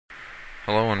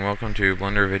Hello and welcome to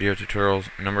Blender Video Tutorials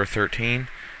number 13,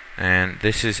 and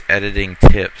this is editing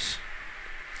tips.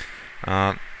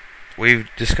 We've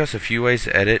discussed a few ways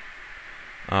to edit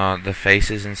the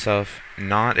faces and stuff,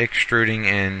 not extruding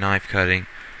and knife cutting,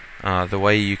 the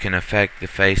way you can affect the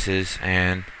faces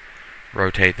and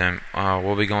rotate them.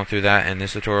 We'll be going through that in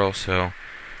this tutorial, so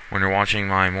when you're watching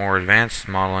my more advanced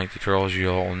modeling tutorials,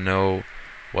 you'll know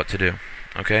what to do.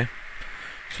 Okay?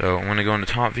 So I'm going to go into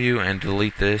top view and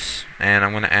delete this, and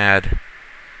I'm going to add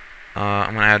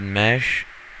mesh,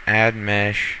 add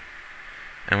mesh,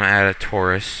 and I'm going to add a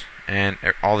torus, and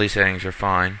all these settings are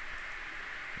fine.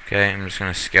 Okay, I'm just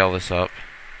going to scale this up.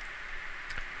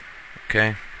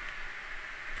 Okay, I'm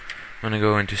going to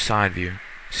go into side view.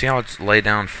 See how it's laid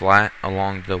down flat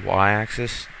along the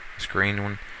y-axis, this green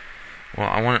one? Well,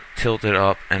 I want it tilted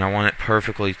up, and I want it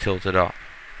perfectly tilted up.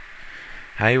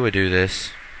 How you would do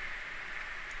this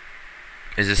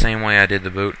is the same way I did the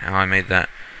boot, how I made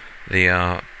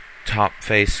the top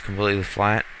face completely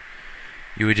flat.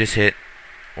 You would just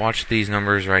watch these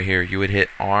numbers right here, you would hit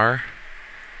R,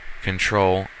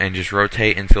 Control, and just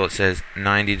rotate until it says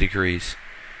 90 degrees.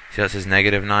 See how it says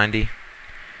negative 90?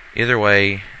 Either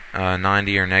way,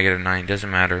 90 or negative 90, doesn't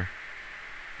matter.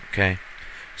 Okay,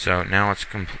 so now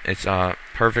it's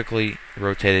perfectly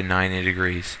rotated 90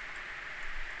 degrees,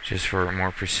 just for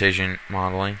more precision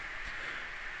modeling.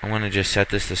 I'm going to just set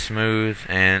this to smooth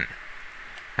and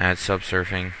add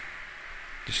subsurfing,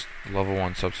 just level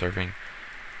 1 subsurfing.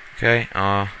 Okay,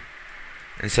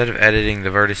 instead of editing the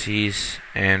vertices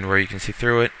and where you can see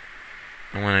through it,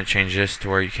 I'm going to change this to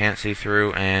where you can't see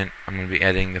through, and I'm going to be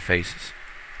editing the faces.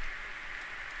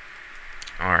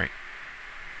 Alright,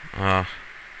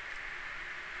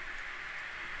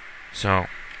 so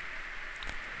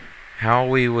how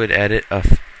we would edit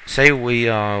say we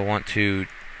want to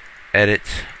edit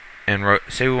and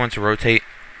say we want to rotate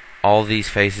all these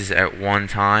faces at one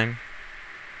time.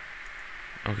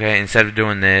 Okay, instead of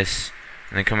doing this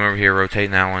and then come over here,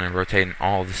 rotating that one and rotating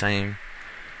all the same,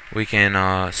 we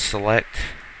can select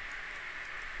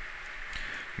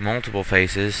multiple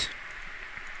faces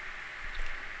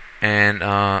and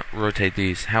rotate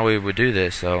these. How we would do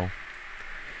this though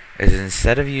is,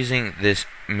 instead of using this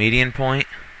median point,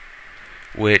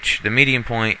 which the median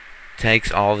point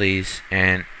takes all these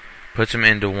and puts them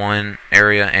into one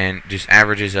area and just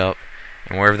averages up,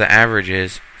 and wherever the average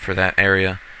is for that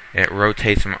area, it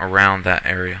rotates them around that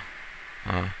area.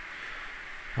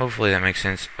 Hopefully that makes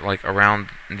sense, like around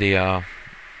the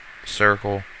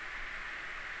circle.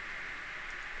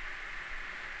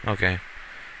 Okay,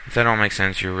 if that don't make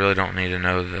sense, you really don't need to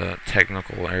know the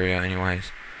technical area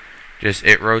anyways. Just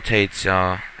it rotates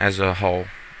as a whole,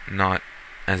 not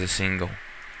as a single.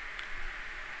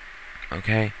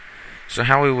 Okay, so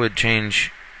how we would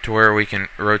change to where we can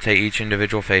rotate each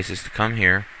individual face is to come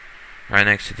here, right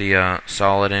next to the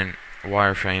solid and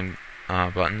wireframe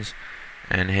buttons,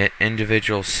 and hit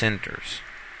individual centers.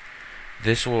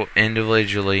 This will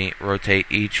individually rotate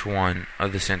each one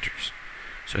of the centers.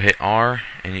 So hit R,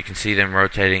 and you can see them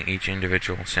rotating each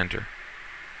individual center.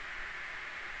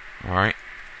 Alright,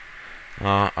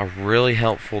 a really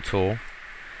helpful tool,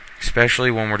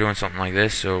 especially when we're doing something like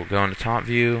this. So go into top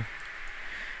view,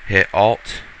 hit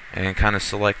Alt, and kind of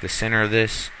select the center of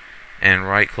this, and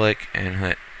right click and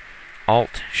hit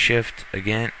Alt Shift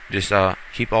again. Just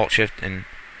keep Alt Shift and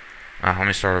let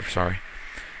me start over. Sorry.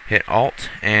 Hit Alt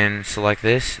and select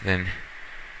this, then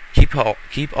keep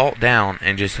Alt down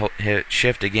and just hit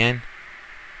Shift again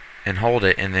and hold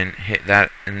it, and then hit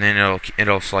that, and then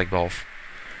it'll select both.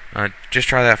 Just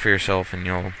try that for yourself and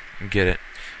you'll get it.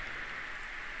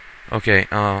 Okay,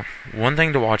 one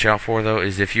thing to watch out for though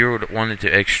is if you wanted to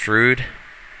extrude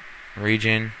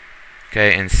region,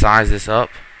 okay, and size this up,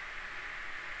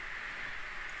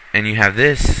 and you have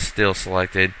this still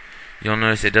selected, you'll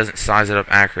notice it doesn't size it up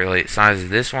accurately. It sizes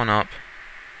this one up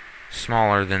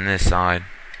smaller than this side.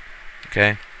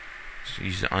 Okay, so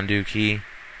use the undo key.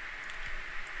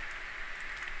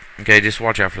 Okay, just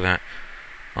watch out for that.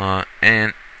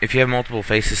 And if you have multiple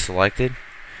faces selected,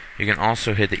 you can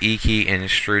also hit the E key and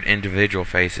extrude individual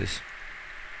faces.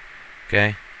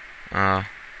 Okay,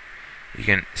 you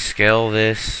can scale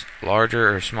this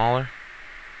larger or smaller.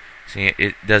 See,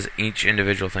 it does each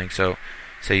individual thing. So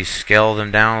you scale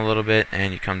them down a little bit,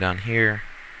 and you come down here,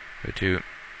 go to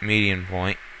median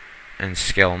point, and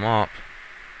scale them up.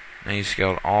 And you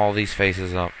scaled all these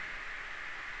faces up.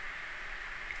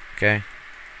 Okay.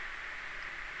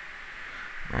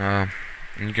 And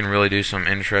you can really do some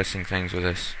interesting things with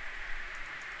this.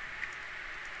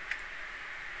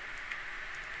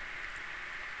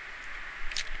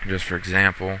 Just for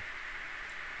example,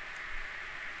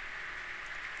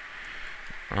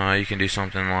 You can do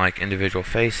something like individual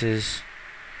faces,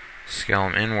 scale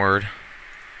them inward,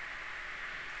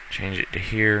 change it to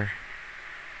here,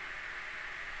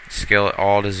 scale it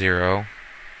all to 0,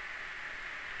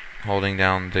 holding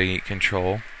down the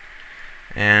control,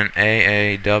 and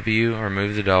AAW,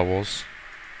 remove the doubles.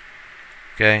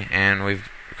 Okay, and we've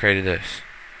created this.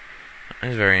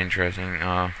 It's very interesting.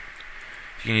 You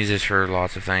can use this for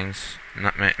lots of things.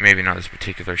 Maybe not this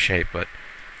particular shape, but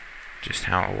just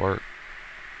how it works.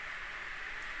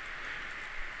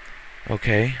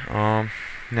 Okay,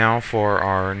 now for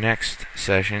our next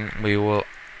session,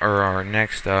 our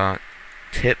next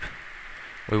tip,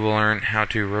 we will learn how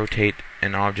to rotate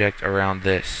an object around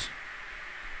this.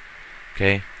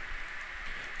 Okay,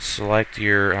 select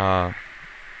your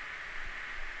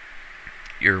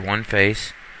one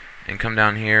face and come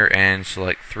down here and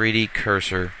select 3D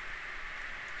cursor.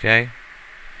 Okay,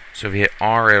 so if you hit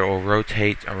R, it will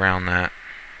rotate around that.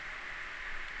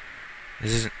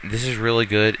 This is really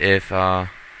good if you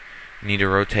need to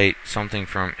rotate something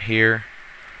from here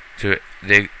to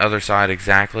the other side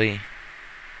exactly.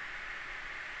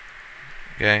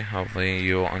 Okay, hopefully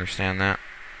you'll understand that.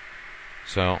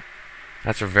 So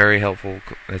that's a very helpful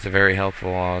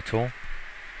tool.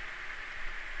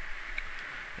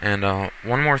 And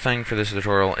one more thing for this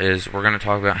tutorial is we're going to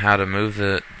talk about how to move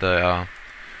the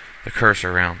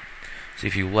cursor around. So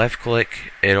if you left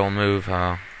click, it'll move.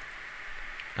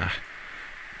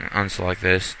 Unselect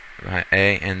this by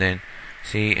A, and then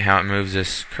see how it moves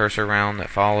this cursor around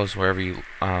that follows wherever you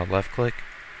left click.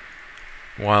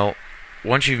 Well,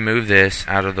 once you've moved this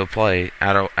out of the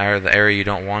out of the area you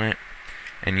don't want it,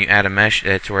 and you add a mesh,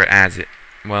 that's where it adds it.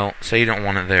 Well, say you don't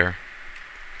want it there.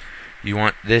 You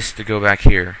want this to go back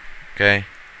here. Okay,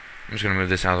 I'm just gonna move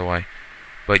this out of the way.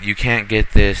 But you can't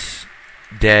get this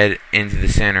dead into the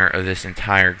center of this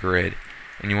entire grid,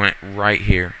 and you want it right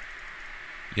here.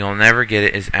 You'll never get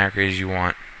it as accurate as you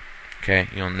want. Okay,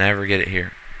 you'll never get it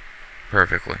here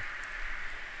perfectly.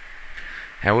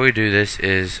 How we do this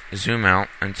is zoom out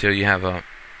until you have a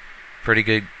pretty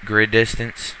good grid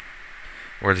distance,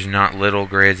 where there's not little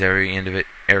grids every end of it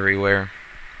everywhere.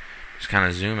 Just kind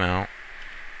of zoom out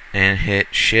and hit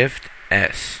Shift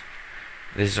S.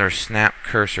 This is our snap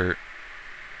cursor.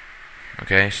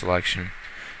 Okay, selection.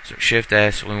 So Shift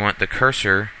S, we want the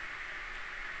cursor,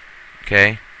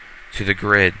 okay, to the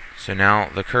grid. So now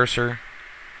the cursor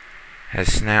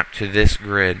has snapped to this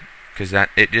grid because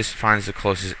it just finds the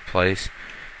closest place.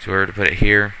 So we're to put it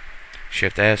here.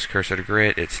 Shift S, cursor to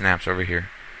grid, it snaps over here.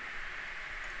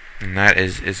 And that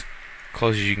is as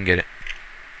close as you can get it.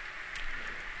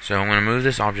 So I'm going to move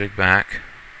this object back.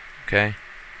 Okay.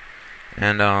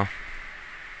 And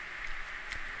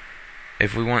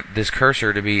if we want this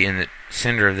cursor to be in the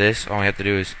center of this, all we have to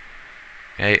do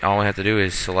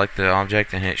is select the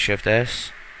object and hit Shift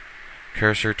S,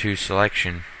 cursor to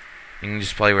selection. You can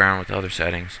just play around with the other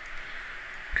settings.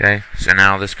 Okay, so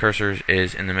now this cursor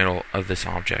is in the middle of this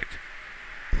object.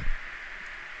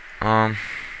 And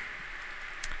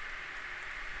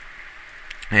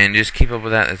just keep up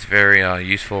with that. That's very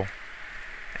useful.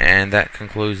 And that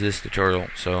concludes this tutorial.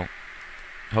 So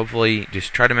hopefully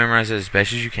just try to memorize it as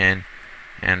best as you can,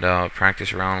 and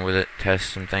practice around with it,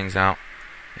 test some things out,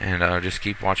 and just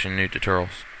keep watching new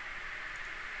tutorials.